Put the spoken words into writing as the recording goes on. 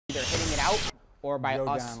either hitting it out or by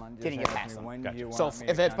us getting it past them. So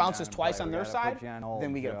if it bounces twice on their side,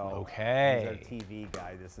 then we get a point. Okay. He's our TV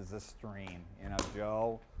guy. This is a stream. You know,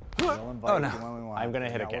 Joe. We'll invite you when we want. I'm gonna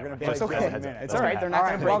hit a camera. It's okay. It's all right. They're not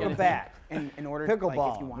going to break Welcome back. In order,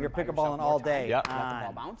 Pickleball. if you want We're to buy pickleballing yourself all more time, day. Let the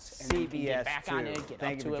ball bounce, and then you can get back on it, get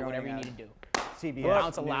up to it, whatever you need to do. CBS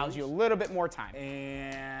Bounce allows you a little bit more time.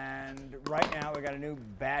 And right now we got a new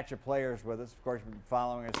batch of players with us. Of course, you've been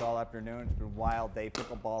following us all afternoon. It's been a wild day.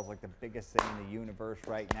 Pickleball is like the biggest thing in the universe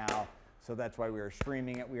right now. So that's why we are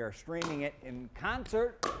streaming it. We are streaming it in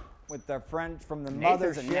concert with our friends from the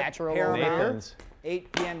Mothership, Paramount.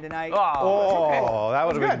 8 p.m. tonight. Oh, that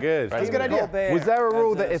would have been good. That's a good idea. Was there a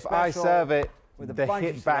rule that if I serve it, with the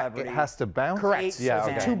hit back, it has to bounce? Correct. Yeah,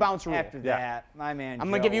 It's a 2-bounce rule. After that, my man I'm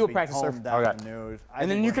going to give you a practice serve. Okay. And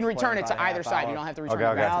then you can return it to either side. You don't have to return it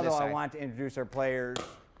back to this side. Now, though, I want to introduce our players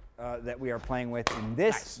that we are playing with in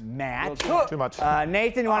this match. Too much.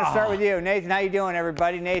 Nathan, I want to start with you. Nathan, how you doing,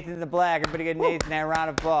 everybody? Nathan in the black. Everybody give Nathan a round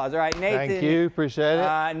of applause. All right, Nathan. Thank you. Appreciate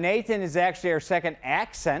it. Nathan is actually our second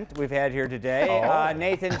accent we've had here today.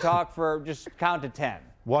 Nathan, talk for just count to 10.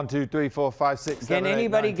 1, 2, 3, 4, 5, 6, 7, Can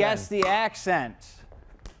anybody 8, 9, guess 10. the accent?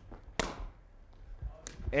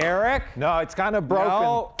 Eric? No, it's kind of broken.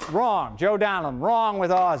 No, wrong. Joe Donlan, wrong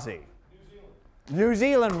with Aussie. New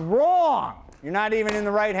Zealand, wrong. You're not even in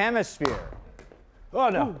the right hemisphere. Oh,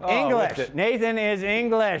 no. English. Nathan is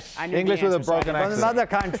English. English with a broken accent. From another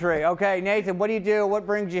country. Okay, Nathan, what do you do? What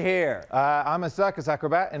brings you here? I'm a circus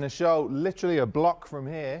acrobat in a show literally a block from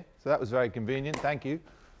here, so that was very convenient. Thank you.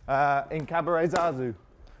 In Cabaret ZaZou.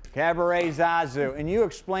 Cabaret ZaZou. And you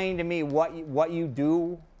explain to me what you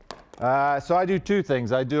do. So I do two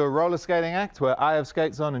things. I do a roller skating act where I have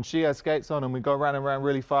skates on and she has skates on and we go round and round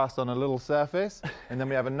really fast on a little surface. And then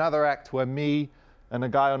we have another act where me and a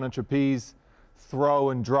guy on a trapeze throw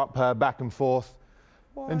and drop her back and forth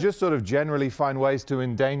and just sort of generally find ways to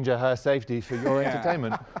endanger her safety for your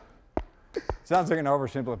entertainment. Sounds like an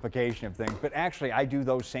oversimplification of things, but actually I do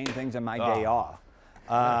those same things on my day off.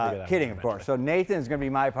 Kidding, of course. So Nathan is going to be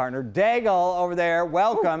my partner. Daigle over there,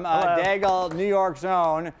 welcome. Daigle, New York's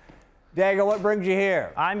own. Daigle, what brings you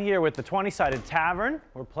here? I'm here with the 20-Sided Tavern.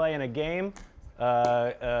 We're playing a game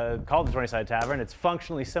called the 20-Sided Tavern. It's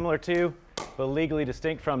functionally similar to, but legally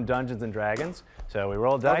distinct from Dungeons & Dragons. So we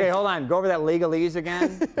roll dice. Okay, hold on. Go over that legalese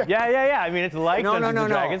again. Yeah. I mean, it's like Dungeons &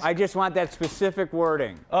 Dragons. I just want that specific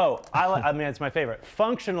wording. Oh, I mean, it's my favorite.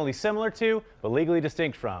 Functionally similar to, but legally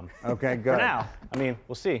distinct from. Okay, good. For now. I mean,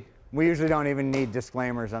 we'll see. We usually don't even need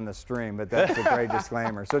disclaimers on the stream, but that's a great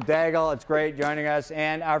disclaimer. So Daigle, it's great joining us.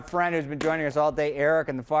 And our friend who's been joining us all day, Eric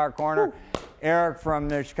in the far corner. Eric from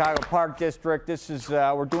the Chicago Park District. This is,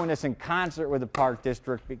 we're doing this in concert with the Park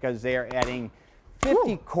District because they are adding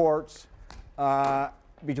 50 courts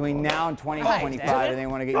between now and 2025, and they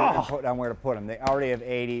want to get your input on where to put them. They already have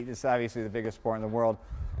 80. This is obviously the biggest sport in the world.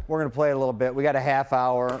 We're going to play a little bit. We got a half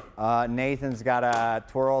hour. Nathan's got to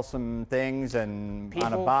twirl some things and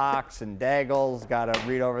on a box, and Daigle's got to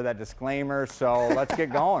read over that disclaimer. So let's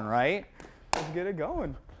get going, right? Let's get it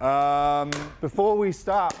going. Before we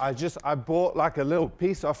start, I bought like a little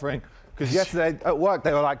peace offering because yesterday at work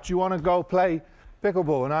they were like, "Do you want to go play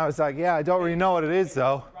pickleball?" And I was like, "Yeah, I don't really know what it is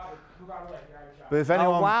though." But if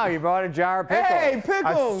anyone, oh wow, you brought a jar of pickles. Hey,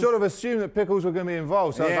 pickles! I sort of assumed that pickles were going to be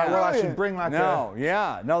involved, so I was like, well, I should bring like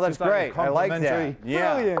that's great. I like that.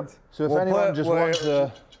 Yeah. Brilliant. So if anyone just wants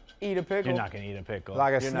to eat a pickle. You're not going to eat a pickle.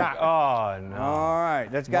 Like a snack. Oh, no. All right.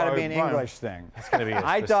 That's got to be an English thing. That's going to be a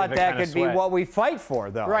I thought that could be sweat. what we fight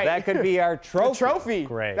for, though. Right. That could be our trophy. The trophy.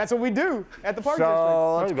 Great. That's what we do at the Park District.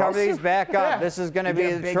 So let's cover these back up. This is going to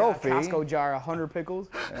be the trophy. Costco jar, 100 pickles.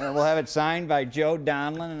 We'll have it signed by Joe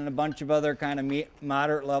Donlan and a bunch of other kind of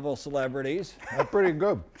moderate level celebrities. They're pretty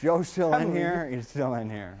good. Joe's still in here? He's still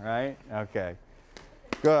in here, right? Okay.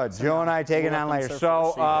 Good. So Joe and I taking on later.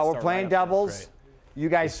 So we're playing doubles. You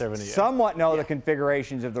guys somewhat know the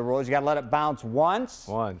configurations of the rules. You got to let it bounce once.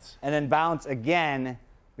 And then bounce again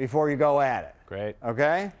before you go at it. Great.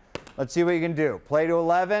 Okay? Let's see what you can do. Play to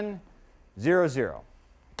 11, 0-0.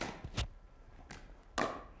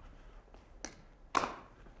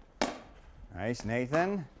 Nice,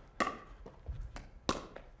 Nathan.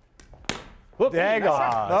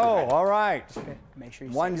 Daigle. Oh, all right. Make sure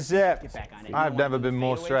you one zip. Get back on it. I've never been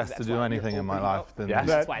more stressed to do anything in my life than this.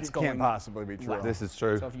 That's why it's going. Can't possibly be true. This is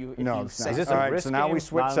true. So if you, no, it's not. Is this all a right, risk so now game, we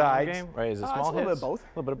switch not a long sides. game? Right, is it small a little bit hits? of both.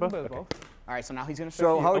 A little bit of both. All right, so now he's going to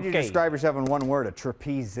So how would you describe yourself in one word? A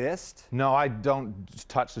trapezist? No, I don't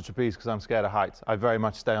touch the trapeze because I'm scared of heights. I very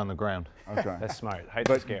much stay on the ground. Okay. That's smart.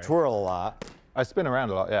 Heights are scary. Twirl a lot. I spin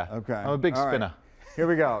around a lot, yeah. Okay. I'm a big spinner. Here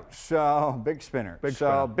we go. So, big spinner.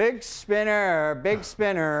 Big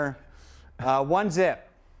spinner. One zip.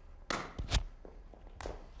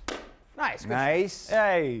 Nice. Nice.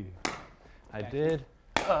 Hey. I did.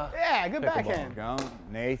 Yeah, good backhand. Go.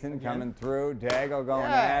 Nathan coming through. Dago going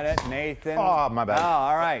at it. Nathan. Oh, my bad. Oh,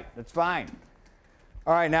 all right. That's fine.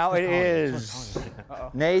 All right, now it is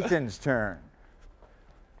Nathan's turn.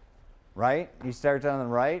 Right? He starts on the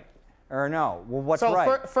right? Or no? Well, what's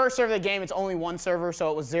right? So first serve of the game, it's only one server,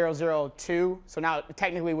 so it was 0-0-2. So now it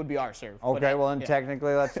technically would be our serve. Okay, well then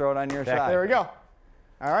technically let's throw it on your side. There we go.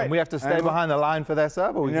 All right. And we have to stay behind the line for their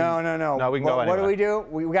serve? Or No. No, we can go anywhere. What do we do?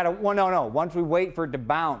 We got to, well, no. Once we wait for it to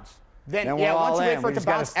bounce, then we're all once you in. wait for it to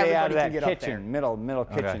gotta bounce, stay out of everybody that can get kitchen, up there. middle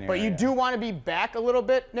kitchen area. But you do want to be back a little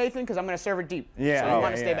bit, Nathan, because I'm going to serve it deep. Yeah. So you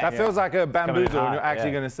want to stay back. That feels like a bamboozle when you're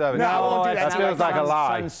actually going to serve it. No, I won't do that. That feels like a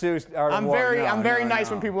lie. I'm very nice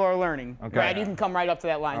when people are learning. Okay. Brad, you can come right up to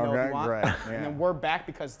that line though if you want. Great. And then we're back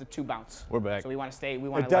because the two bounce. We're back. So we want to stay. We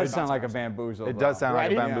want It to. does sound like a bamboozle. It does sound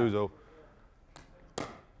like a Ready? bamboozle.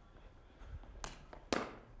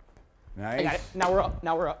 I got Nice. it. Now we're up.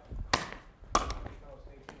 Now we're up.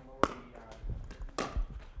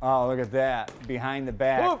 Oh, look at that. Behind the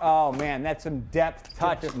back. Whoop. Oh, man, that's some depth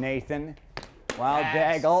touch, Nathan. Wow,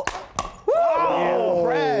 Yes. Daggle. Oh,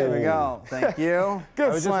 Brad. There we go. Thank you. Good I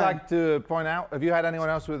would just slam. like to point out, have you had anyone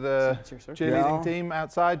else with a cheerleading No. team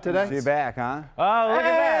outside today? See you back, huh? Oh, look at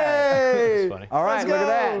that. That's funny. All right, Let's look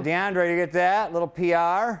at go. that. DeAndre, you get that? Little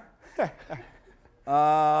PR.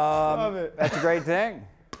 Love it. That's a great thing.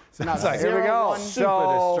 So now Here we go.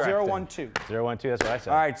 So, 0-1-2. 0-1-2, that's what I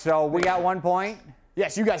said. all right, so we got 1 point.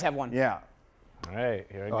 Yes, you guys have one. Yeah. All right,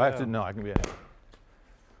 here we Oh, go. I have to, no, I can be ahead.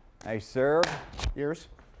 Nice serve. Yours.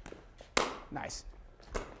 Nice.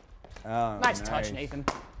 Oh, Nice touch, Nathan.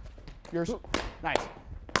 Yours. Nice.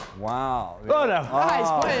 Wow. Oh, no.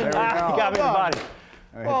 Nice play. there we go. You got me in the body.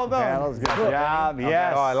 Well done. Paddles, good job.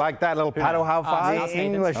 Yes. Oh, I like that little paddle how far. The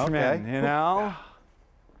Englishman, Okay. you know?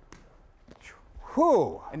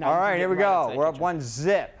 Whew. And now All you can right, get here we right up to go. that We're up kitchen. 1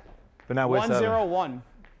 zip. But now we're serving. 1-0-1.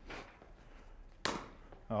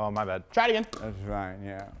 Oh, my bad. Try it again. That's fine,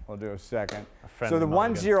 yeah. We'll do a second. friend So of the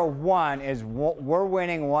mine 1-0-1 is we're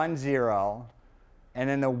winning 1-0, and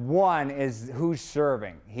then the 1 is who's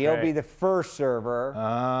serving. He'll Right. be the first server,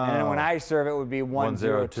 and then when I serve, it would be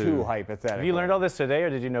 1-0-2 hypothetically. Have you learned all this today, or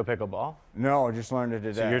did you know pickleball? No, I just learned it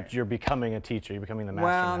today. So you're becoming a teacher. You're becoming the master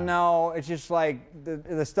Well, now. no, it's just like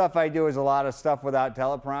the stuff I do is a lot of stuff without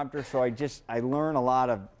teleprompter, so I learn a lot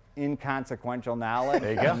of inconsequential knowledge.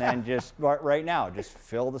 There you go. And then just right now, just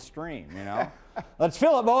fill the stream, you know? Let's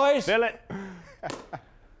fill it, boys. Fill it.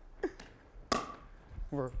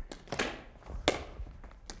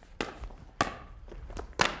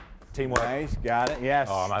 Teamwork. Nice, got it. Yes,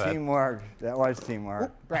 Oh, my bad. teamwork. That was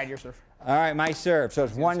teamwork. Brad, your serve. All right, my serve. So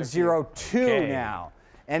it's 1-0-2 Okay. now.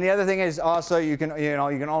 And the other thing is also you can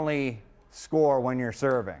only score when you're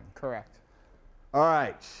serving. Correct. All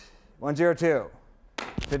right, 1-0-2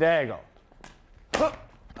 to Daggle.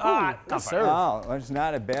 Good serve. Oh, that's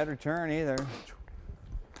not a bad return either.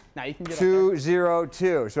 Now you can get up there.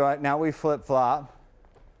 2-0-2. So now we flip-flop.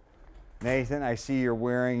 Nathan, I see you're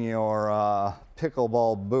wearing your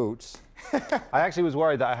pickleball boots. I actually was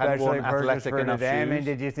worried that I hadn't worn Especially purchased athletic for enough today. I mean, shoes.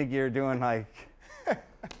 did you think you were doing like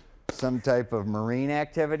some type of marine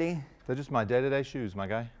activity? They're just my day-to-day shoes, my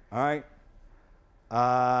guy. All right.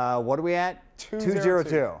 What are we at? 2-0-2.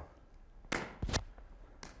 2-0-2.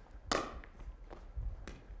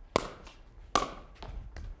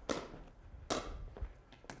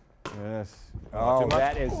 Yes. Oh,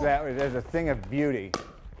 that is a thing of beauty.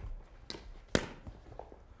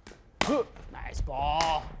 Nice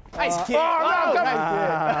ball. Nice kick. no, come nice kick.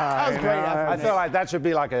 That was great effort. I feel like that should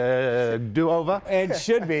be like a do-over. It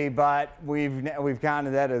should be, but we've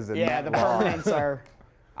counted that as a Yeah, net the loss. permanents are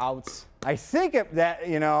outs. I think that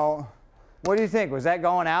what do you think? Was that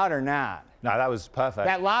going out or not? No, that was perfect.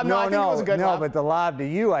 That lob, no, I think it was a good lob. but the lob to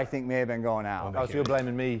you, I think, may have been going out. Oh, so you're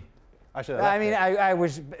blaming me. I should have I mean, I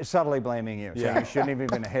was subtly blaming you, so Yeah. you shouldn't have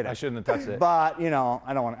even hit it. I shouldn't have touched it. But I'm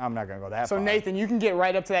not going to go that So far. Nathan, you can get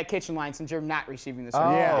right up to that kitchen line since you're not receiving the serve.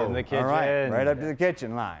 Oh, yeah, in the all right, kitchen. right up to the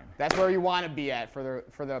kitchen line. That's where you want to be at for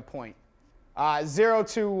the point.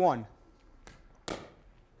 0-2-1.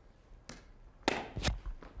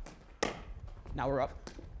 Now we're up.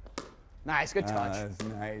 Nice, good touch. That's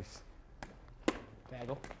nice.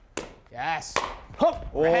 Daggle. Yes. Hook.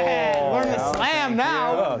 Brad, learn the slam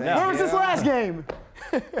now. you. Where was this last game?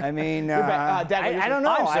 I mean, back. Dagger, I don't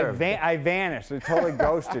know. I'm I served. vanished. I totally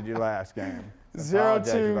ghosted you last game.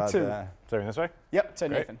 0-2-2. Serving this way? Yep, to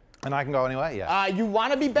Nathan. And I can go anyway, yeah. You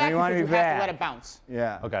want to be back You wanna because be you have to back. let it bounce.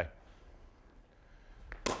 Yeah. Okay.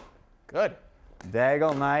 Good.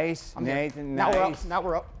 Daggle, nice. Nathan, nice. Now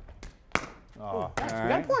we're up. Oh. Nice. We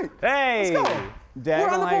got a point. Hey! Let's go.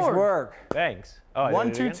 Daggle, nice work. Thanks. Oh,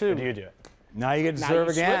 1, 2, 2. Or do you do it? Now you get to Now serve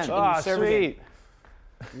you again. switch. Oh, serve sweet.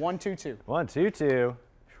 1, 2, 2. 1, 2, 2.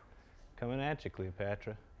 Coming at you,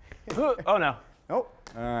 Cleopatra. Oh, no. Nope.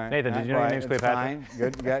 All right. Nathan, did you know your name's Cleopatra? Fine.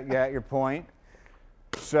 Good. Got your point.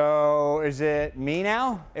 So is it me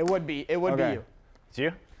now? It would be. It would be you. It's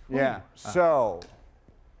you? Yeah. So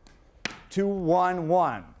 2, 1,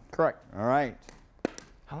 1. Correct. All right.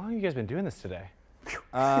 How long have you guys been doing this today?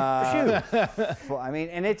 I mean,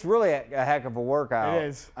 and it's really a heck of a workout. It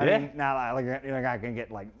is. I mean, not like you're not gonna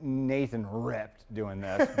get like Nathan ripped doing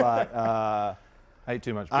this, but I ate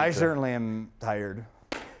too much pizza. I certainly am tired.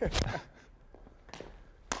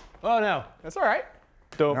 Oh, no. That's all right.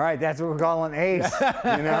 All right, that's what we're calling ace. You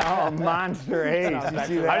know, a monster ace. You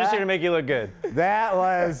see that? I'm just here to make you look good. That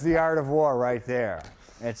was the art of war right there.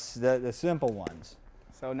 It's the simple ones.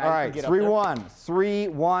 So now All you right, can get up there.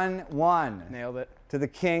 3-1. 3-1-1. Nailed it. To the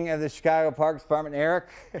king of the Chicago Parks Department, Eric.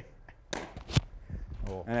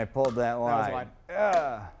 And I pulled that wide.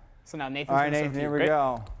 So now Nathan's All right, gonna serve Nathan, to here you. we Great.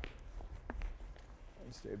 go.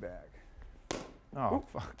 Stay back. Oh,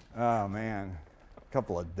 fuck. Oh, man. A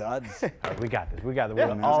couple of duds. All right, we got this. We got this. Yeah,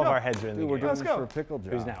 All of go. our heads are in the Dude, we're game. doing Let's this go. for a pickle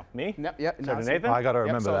job. Who's now? Me? Yep. So to Nathan? I got to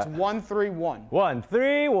remember so that. it's 1, 3, 1. 1,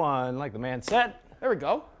 3, 1, like the man said. There we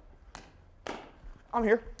go. I'm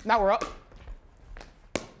here. Now we're up.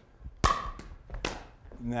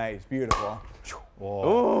 Nice, beautiful.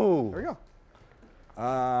 Ooh. There we go.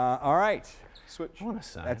 All right. Switch. I want a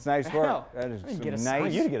sign. That's nice work. Hell, That is I can some get a nice sign. I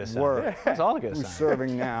want you to get a sign. work. Let's all get a Who's sign.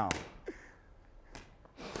 serving now?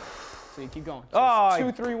 So you keep going. So Oh,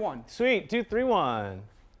 it's 2, 3, 1. Sweet. 2, 3, 1.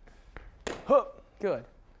 Huh. Good.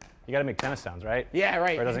 You got to make tennis sounds, right? Yeah,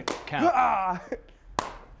 right. Or it doesn't count.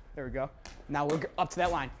 There we go. Now we're up to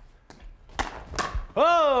that line.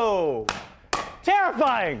 Oh!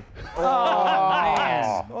 Terrifying! Oh,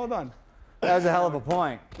 man. Well done. That was a hell of a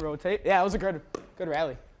point. Rotate. Yeah, it was a good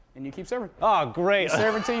rally. And you keep serving. Oh, great.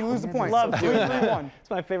 Serve until you lose the point. Love so 3, doing 3, 1. It's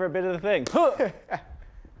my favorite bit of the thing.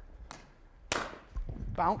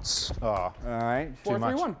 Bounce. Oh, All right. 4, 3,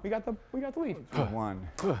 much. 1. We got the lead. 1.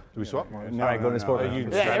 do we swap? No, All right, go to the sport. no. You Yeah,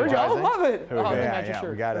 there we go. strategizing. Love it. Here we go. Oh, Yeah, match your yeah,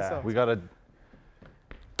 shirt. we gotta- That's up. We got to.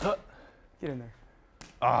 Get in there.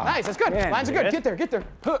 Nice, that's good. Yeah, Lines are good. good. Get there, get there.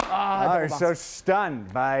 I Double was bounce. so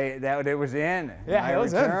stunned by that it was in. Yeah, my it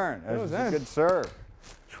was in. return. It It was was a in. good serve.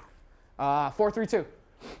 4, 3, 2.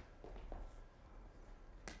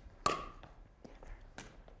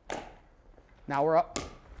 Now we're up.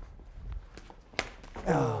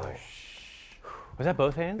 Was that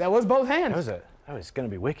both hands? That was both hands. That was going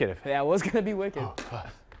to be wicked if. That was gonna be wicked.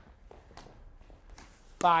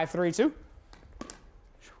 5, 3, 2.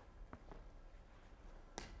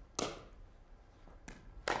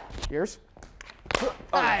 Yours.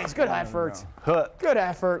 Nice, good effort. Good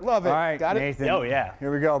effort. Love it. All right, Got it. Nathan. Oh, yeah.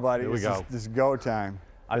 Here we go, buddy. Here we go. This is go time.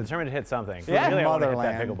 I'm determined to hit something. Yeah. Really, I want to hit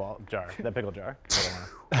that Motherland. pickleball jar. That pickle jar.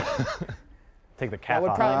 I wanna take the cap That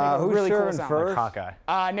would off. probably make a who's really cool serving sound. first?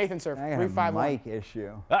 Cockeye. Nathan serve. I got 3, a 5, 1. mic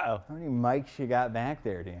issue. Uh-oh. How many mics you got back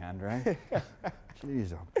there, DeAndre?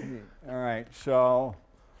 Jeez, oh, Pete. All right, so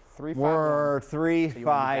 3, 5, 1. we're 3, you wanna be back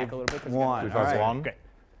 5, a little bit 'cause you 1. got All That's right. one. Okay.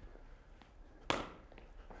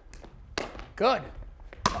 Good.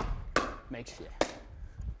 Makes you.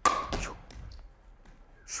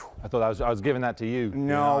 I thought I was giving that to you. You know, I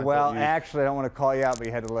No, thought well, you- actually, I don't want to call you out, but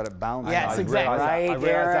you had to let it bounce. Yes, I exactly. Right, I realized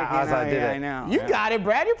Eric, that as I did yeah, it. I know. You got it,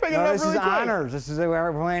 Brad. You're picking No, it up this really is quick. honors. This is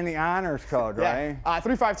we're playing the honors code, right? Yeah.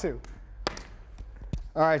 3, 5, 2.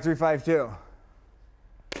 All right, 3, 5, 2.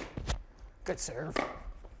 Good serve.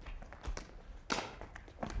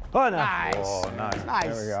 Oh, no. Nice. Oh, nice. Nice.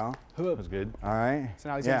 There we go. That was good. All right. So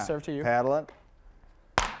now he's gonna serve to you. Paddle it.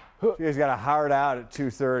 You guys got a hard out at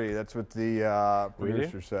 2:30. That's what the We do?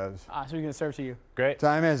 producer says. So he's gonna serve to you. Great.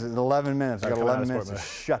 Time is it? 11 minutes. We got Come on, 11 sport minutes to mode.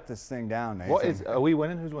 shut this thing down, Nathan. What is? Are we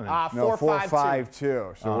winning? Who's winning? 4, No, 4, 5, 5,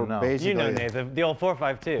 2. So Oh, we're no. basically. You know, Nathan. The old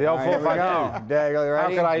 4-5-2. The old All right, here we 4-5-2. go. Daggle, you How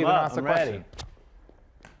ready? could I even I'm up, ask the I'm question?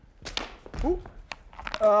 ready.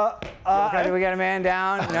 Do we got a man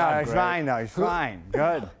down? No, he's great. fine though. He's fine.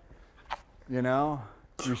 Good. You know?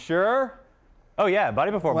 You sure? Oh, yeah,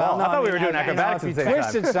 body before ball. I thought we were doing acrobatics if at the you same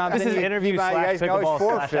twisted time. something, This is you interview guys slash can always pickleball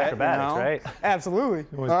slash forfeit, acrobatics, you know? right? Absolutely.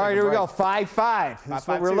 All right, here we go. 5, 5. That's 5,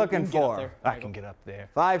 what 5, we're 2. looking You can get up for. there. I can get up there.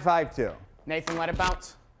 5, 5, 2. Nathan, let it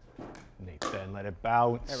bounce. Nathan, let it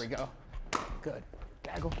bounce. There we go. Good.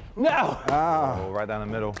 Daggle. No! Oh, right down the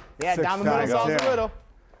middle. Yeah, 6, down the middle, 5, solves the 2. middle.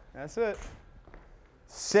 That's it.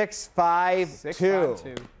 6, 5, 6, 2. 5,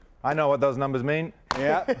 2. I know what those numbers mean.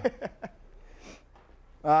 Yep.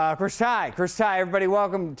 Chris Ty, everybody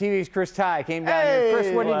welcome TV's Chris Ty. Came down here.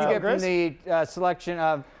 Chris, what did you get from the selection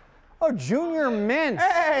of, Junior Mints?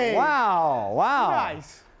 Hey! Wow.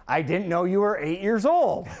 Nice. I didn't know you were 8 years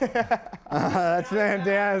old. That's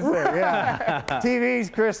fantastic, yeah. TV's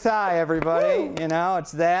Chris Ty, everybody. Woo! You know,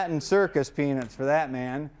 it's that and circus peanuts for that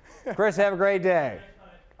man. Chris, have a great day.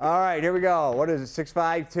 All right, here we go. What is it,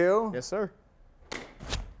 6'5", 2? Yes, sir.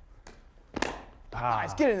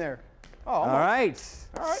 Nice, get in there. Oh, All right.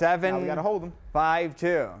 7, now we gotta hold them. 5,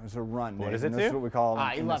 2. It's a run. What is Nathan. it This to? is what we call in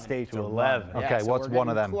the 11. States. To a 11. run. Okay, Yeah, so what's we're one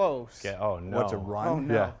of getting them? Close. Yeah, oh no. What's a run? Oh,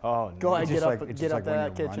 no. Yeah. Oh no. Go ahead, It's get just up when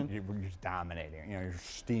that you kitchen. Run, you're just dominating. You know, you're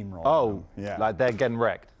steamrolling. Oh, yeah. like they're getting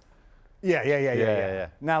wrecked. Yeah.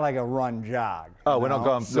 Not like a run jog. Oh, we're not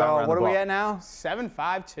going So around what the are we block. at now?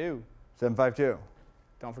 7-5-2. 7-5-2.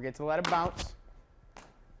 Don't forget to let it bounce.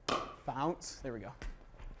 Bounce. There we go.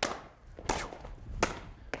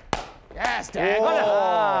 Yes,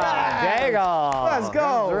 Daggle. Daggle. Let's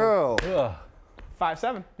go. Through.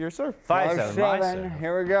 5-7. Yours, sir. 5-7. 5-7.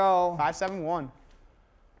 Here we go. 5-7-1.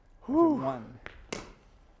 1.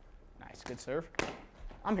 Nice, good serve.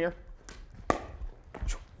 I'm here.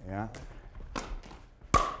 Yeah.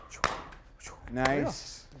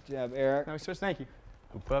 Nice. Good job, Eric. Nice switch. Thank you.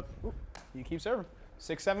 Hoop up. You keep serving.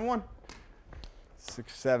 6-7-1.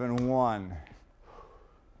 6-7-1.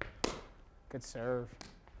 Good serve.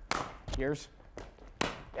 Yours.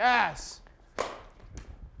 Yes.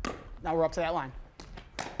 Now we're up to that line.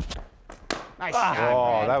 Nice shot.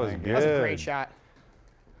 Oh, man. that was good. That was a great shot.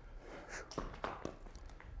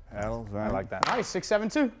 Paddles, I like that. Nice.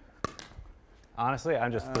 6-7-2. Honestly,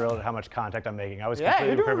 I'm just thrilled at how much contact I'm making. I was Yeah,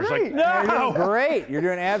 completely you're doing privileged. great. Like, You're no! doing great. You're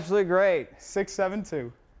doing absolutely great.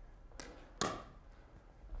 6-7-2.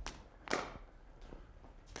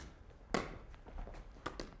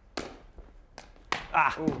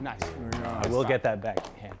 Ooh, nice. I will get that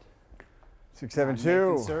backhand. 6-7-2.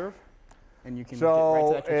 Nathan serve, and you can get right So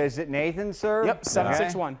to that kitchen. is it Nathan's serve? Yep,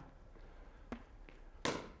 7-6-1.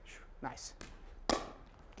 Okay. Nice.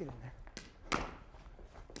 Get in there.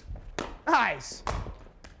 Nice.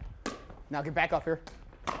 Now get back up here.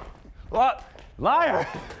 What? Liar!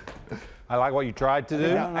 I like what you tried to do. I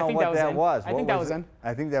don't know I think what that was that in. was. I think What that was was it? in.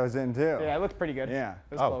 I think that was in too. Yeah, it looked pretty good. Yeah. It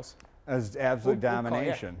was Oh. close. That was absolute Good call, yeah.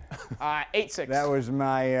 domination. 8-6. That was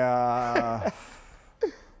my,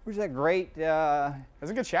 who's that great That was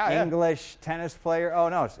a good shot. Yeah. English tennis player? Oh,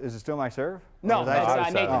 no, is it still my serve? No, Or was I- that's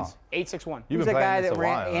Oh. Nathan's. 8-6-1. You've Who's been that guy playing this that a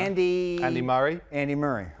ran? while, huh? Andy Andy Murray. Andy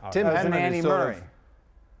Murray. Tim That was an Henman is Andy sort Murray. of-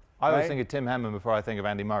 I always Right? think of Tim Henman before I think of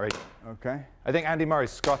Andy Murray. Okay. I think Andy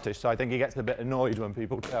Murray's Scottish, so I think he gets a bit annoyed when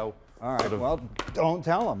people tell. All right. Well, don't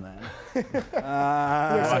tell him then.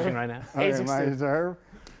 Watching right now. Okay, 8-6-2. my serve.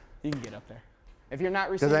 You can get up there. If you're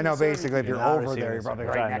not receiving Because I know the serve, basically if you're not over receiving there, you're the probably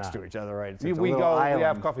serve. right Right next now. to each other, right? It's We a little go. We island.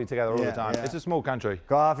 have coffee together all Yeah, the time. yeah. It's a small country.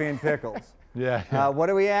 Coffee and pickles. Yeah. What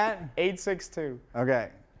are we at? 8-6-2. Okay.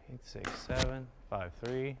 8, 6, 7, 5,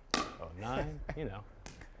 3, 9. You know,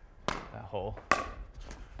 that whole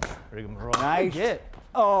rigmarole. Nice. Get.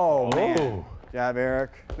 Oh, man. Ooh. Good job,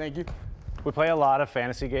 Eric. Thank you. We play a lot of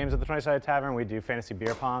fantasy games at the 20-sided tavern. We do fantasy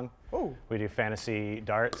beer pong. Oh. We do fantasy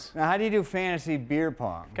darts. Now, how do you do fantasy beer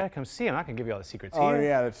pong? You gotta come see. I'm not gonna give you all the secrets Oh, here.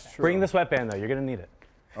 yeah, that's true. Bring the sweatband though. You're gonna need it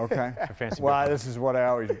Okay. for fantasy Well, beer pong. this is what I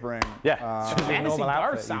always bring. Yeah. Fantasy normal darts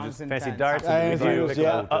outfit, you sounds just intense. Fancy darts. I And we do do,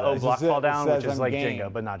 yeah. uh-oh This block is it. fall It down, which says is I'm like game.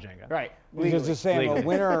 Jenga, but not Jenga. Right. Because just saying a Legally.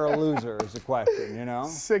 winner or a loser is the question, you know?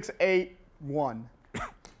 6-8-1.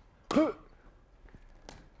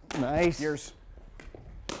 Nice. Yours.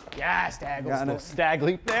 Yes, Daggles. Got Little it. stag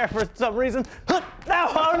leap there for some reason. No!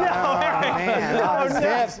 Oh no! Man, Oh, his no.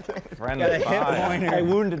 hip. Friendly Got a hip fire. pointer. I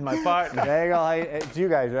wounded my partner. There you go. It's you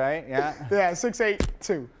guys, right? Yeah. Yeah,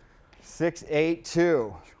 6-8-2.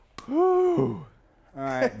 6-8-2. All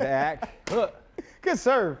right, back. Good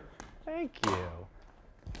serve. Thank you.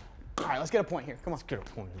 All right, let's get a point here. Come on. Get a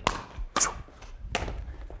point.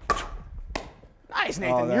 Nice,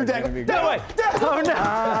 Nathan. that's You're gonna Daggles. be That good. way. Oh, no.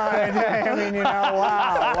 I mean, you know,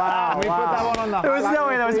 wow. We put that one on the. There was no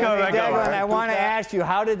way that was going back Declan, over. I want to ask you,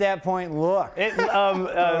 how did that point look? It,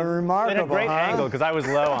 remarkable, in a great huh? angle because I was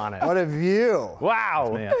low on it. What a view.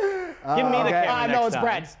 Wow. Yeah. Give me the okay. camera No, next it's time.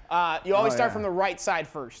 Brad's. You always start yeah. from the right side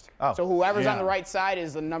first. Oh. So whoever's on Yeah. the right side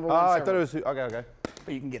is the number Oh, one I server. thought it was. Okay.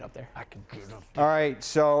 But you can get up there. I can get up. All right,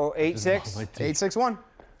 so 8-6. 8-6-1.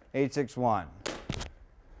 8-6-1.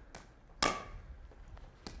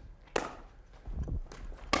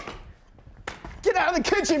 Get out of the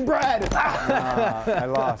kitchen, Brad. I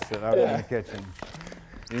lost it. I was in the kitchen.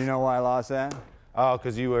 You know why I lost that? Oh,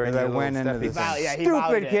 because you were in Because I your went little into steppy the thing. Yeah, he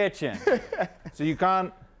volleyed stupid it. kitchen. So you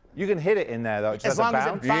can't. You can hit it in there though. As long as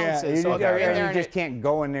it bounces. So if you're in there, you just can't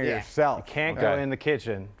go in there yourself. You can't go in the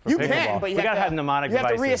kitchen for you pickleball. can, but you gotta have mnemonic devices. You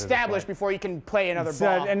have to reestablish before you can play another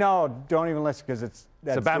ball. No, don't even listen because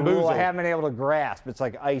that's a bamboozle. I haven't been able to grasp. It's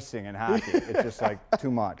like icing in hockey. It's just like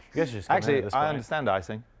too much. You guys just actually, I understand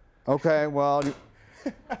icing. Okay, well,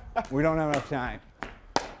 we don't have enough time.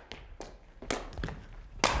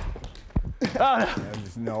 Oh, no.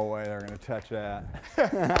 There's no way they're going to touch that.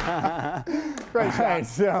 Great shot.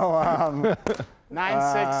 So,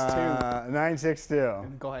 9-6-2.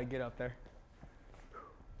 9-6-2. Go ahead, get up there.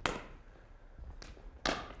 I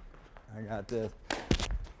got this.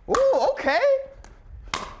 Ooh, okay.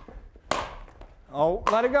 Oh,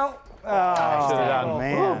 let it go. Oh,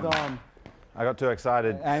 man. I got too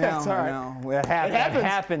excited. I know, That's all right. I know. It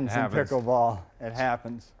happens in pickleball. It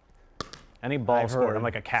happens. Any ball sport, I'm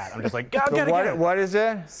like a cat. I'm just like, get it. What is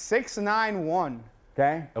it? 6-9-1.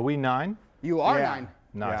 Okay. Are we 9? You are 9.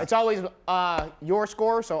 Nice. It's always your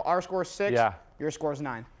score, so our score is 6. Yeah. Your score is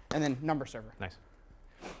 9. And then number server. Nice.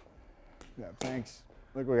 Yeah, thanks.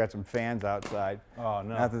 Look, we got some fans outside. Oh,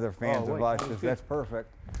 no. Not that they're fans of us, just that's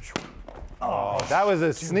perfect. Oh, that was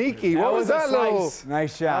a sneaky. What was that little?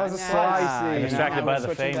 Nice shot. That was a slice. I'm distracted by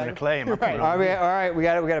the fame and acclaim. Right. All right, we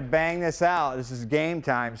got to bang this out. This is game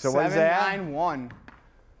time. So what is that? 7-9-1.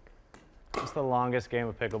 It's the longest game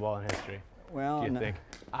of pickleball in history. Well, Do you think?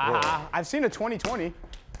 I've seen a 2020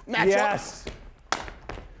 matchup. Yes.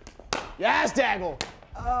 Yes, Daggle.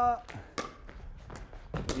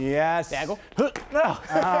 Yes. Daggle.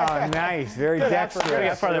 Oh, nice. Very dexterous. Gotta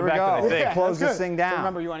get farther Here we back go. than I think. Close That's this good. thing So down.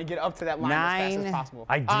 remember, you want to get up to that line as fast as possible.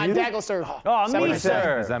 I do? Daggle serve. Oh, me 7-9-2.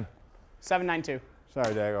 serve. 7-9-2.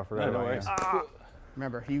 Sorry, Dago. Forgot about you.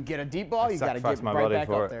 Remember, you get a deep ball, you got to get sacrificed my right body back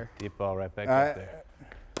for up it. there. Deep ball right back up there.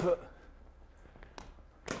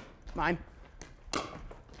 Mine.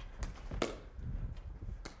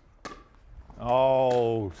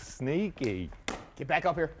 Oh, sneaky. Get back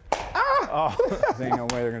up here. There ain't no way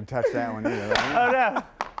they're going to touch that one either. Right?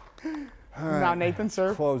 Oh, no. Now Nathan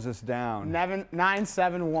serve. Close this down.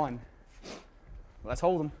 9-7-1. Let's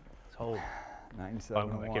hold him. Let's hold. 9-7-1. Oh, I'm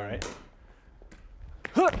going back here, right?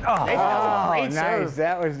 Nathan, that was a great serve. Nice.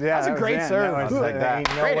 That was That was a great serve. That was like that. Ain't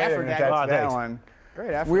no Great way they're effort, gonna Dago. touch that Thanks. one.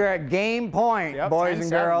 Great effort. We're at game point, Yep, boys and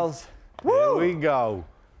 10-7. girls. Here we go.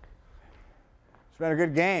 It's been a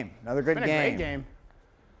good game. Another good Been a great game.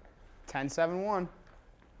 10-7-1.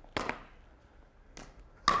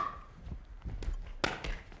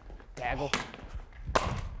 Daggle.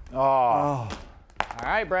 Oh. All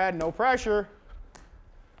right, Brad, no pressure.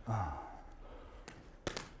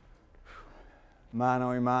 Mano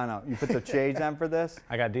y mano. You put the shades on for this?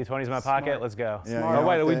 I got D20s in my pocket. Let's go. Yeah, Oh,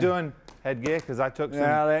 wait, are we doing headgear? Because I took some.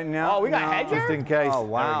 No, Oh, we got headgear? Just in case. Oh,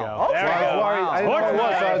 wow. There we go. Okay. There we go. I didn't know what it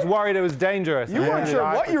was, so I was worried it was dangerous. You weren't sure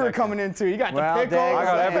what you were coming into. You got Well, the pickle. Daggle. I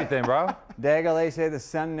got everything, bro. Dago, they say the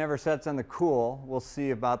sun never sets on the cool. We'll see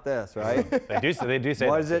about this, right? They do say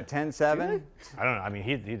What that is it, too. 10-7? I don't know. I mean,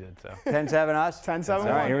 he did, so. 10-7 us? 10-7. All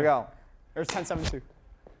right, here we go. There's 10-7-2.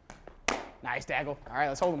 Nice, Daggle. All right,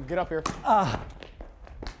 let's hold him. Get up here.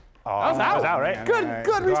 Oh, that was out. That was out, right? Man, Good, all right.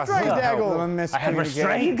 good restraint, Daggle. I had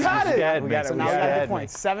restraint. You got it. Scared We me. got it. So We now we got got it. the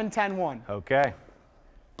points. 7-10-1. Okay.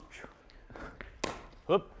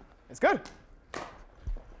 Whoop. It's good.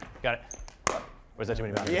 Got it. Where's that too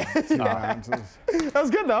many bounces? Yeah. 2 bounces. That was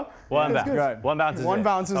good, though. One bounce. good. One bounce is One it.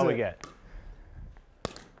 bounce is That's all we it. get.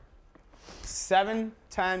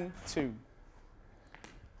 7-10-2.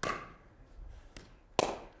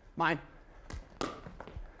 Mine.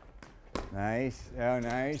 Nice. Oh,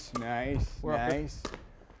 nice, nice, We're up here. nice.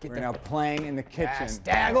 We're now playing in the kitchen. Yes,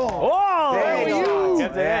 Daggle. Oh! There you go.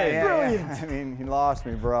 Get the edge. Brilliant. I mean, he lost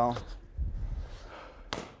me, bro. All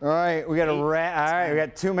right, we got a rat. All right, we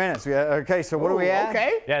got 2 minutes. Okay, so what are we at?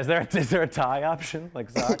 Okay. Yeah, is there a tie option like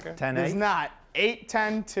soccer? 10-8. There's not.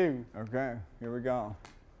 8-10-2. Okay, here we go.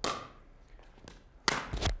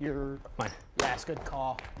 You're. Mine. Yes, good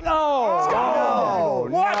call. Oh,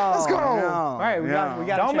 What? Let's go. No, All right, we got a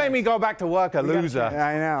Don't make chance. me go back to work a loser.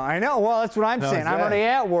 I know. Well, that's what I'm saying. I'm already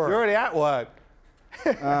at work. You're already at work.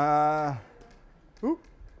 Got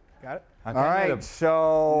it. All right,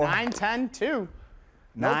 so 9-10-2.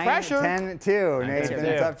 No 9, pressure. 10, 2. Nathan,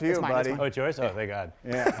 it's up to you, It's mine, it's buddy. mine. Oh, it's yours? Oh, thank God.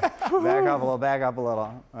 Yeah, back up a little,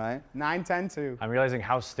 All right. 9-10-2. I'm realizing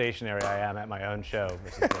how stationary I am at my own show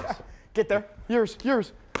versus this. Get there. Yours.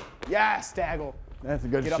 Yes, Daggle. That's a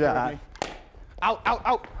good Get up there shot. with me.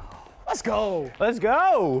 Out. Let's go. Let's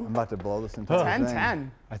go! I'm about to blow this entire thing.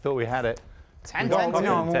 10-10. I thought we had it. 10-10-2.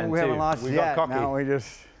 No, 10-2. we haven't lost We got yet. cocky. Now we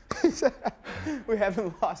just. We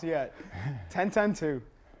haven't lost yet. 10-10-2.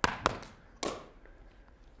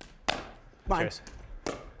 Mine. Cheers.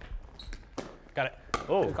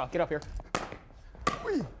 Oh. Get up here.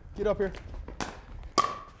 Get up here.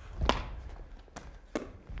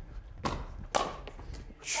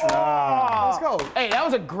 Let's go. Hey, that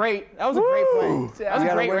was a great play. That was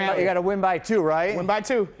a great round. You got to win by 2, right? Win by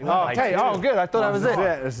 2. Okay. Oh, good. I thought that was it.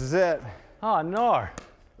 This is it. Oh, no.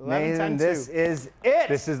 Nathan, this is it.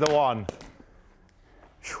 This is the one.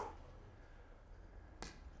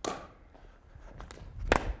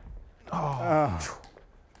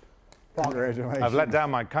 Congratulations. I've let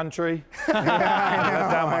down my country. I've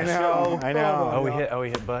let down my show. I know. Oh, we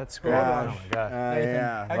hit Bud. Score. Gosh. Oh my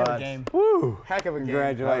God. Heck of a game. Woo. Heck of a game.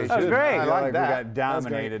 Congratulations. That was great. I like that. We got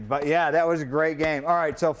dominated. But yeah, that was a great game. All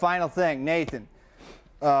right, so final thing. Nathan,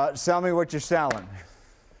 sell me what you're selling.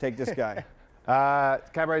 Take this guy.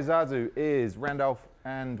 Cabaret ZaZou is Randolph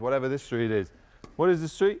and whatever this street is. What is the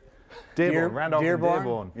street? Dearborn. Randolph and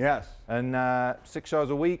Dearborn. Yes. And 6 shows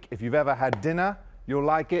a week. If you've ever had dinner, you'll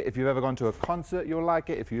like it. If you've ever gone to a concert, you'll like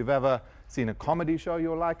it. If you've ever seen a comedy show,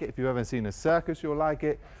 you'll like it. If you've ever seen a circus, you'll like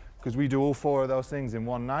it. Because we do all 4 of those things in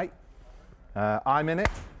one night. I'm in it.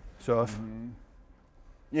 So if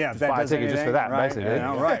yeah, just buy a ticket just for that, right? basically.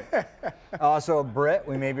 Yeah, right. Also a Brit.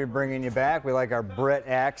 We may be bringing you back. We like our Brit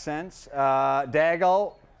accents.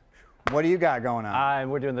 Daggle, what do you got going on?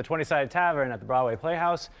 We're doing the 20-sided tavern at the Broadway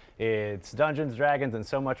Playhouse. It's Dungeons, Dragons, and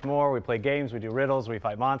so much more. We play games, we do riddles, we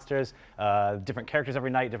fight monsters, different characters every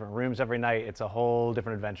night, different rooms every night. It's a whole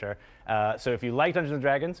different adventure. So if you like Dungeons and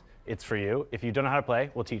Dragons, it's for you. If you don't know how to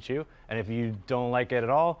play, we'll teach you. And if you don't like it at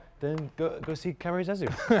all, then go see Cabaret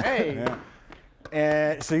ZaZou. Hey.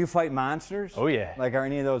 Yeah. So you fight monsters? Oh yeah. Like are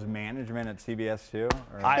any of those management at CBS too?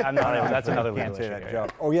 Or I'm not. That's another can't legal say issue that here.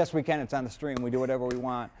 joke. Oh yes, we can. It's on the stream. We do whatever we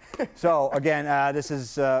want. So again, this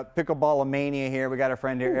is Pickleball Mania here. We got our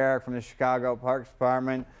friend here, Eric from the Chicago Parks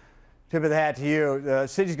Department. Tip of the hat to you. The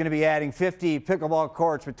city's going to be adding 50 pickleball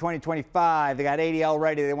courts for 2025. They got 80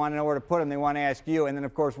 already. They want to know where to put them. They want to ask you. And then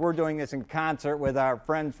of course we're doing this in concert with our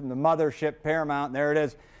friends from the mothership Paramount. There it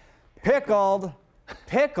is. Pickled.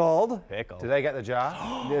 Do they get the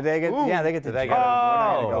jar? Do they get? Yeah, they get the. Do they get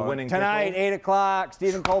jar. a winning Tonight, pickle? 8 o'clock.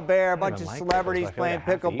 Stephen Colbert, a bunch of like celebrities pickles. I feel playing like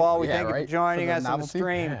I have to eat pickleball. one. We Yeah, thank you right? for joining For the us on the novelty?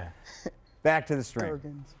 stream. Yeah. Back to the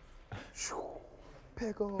stream.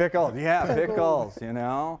 Pickles. Pickles, yeah, pickles. You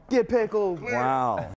know. Get pickled. Wow.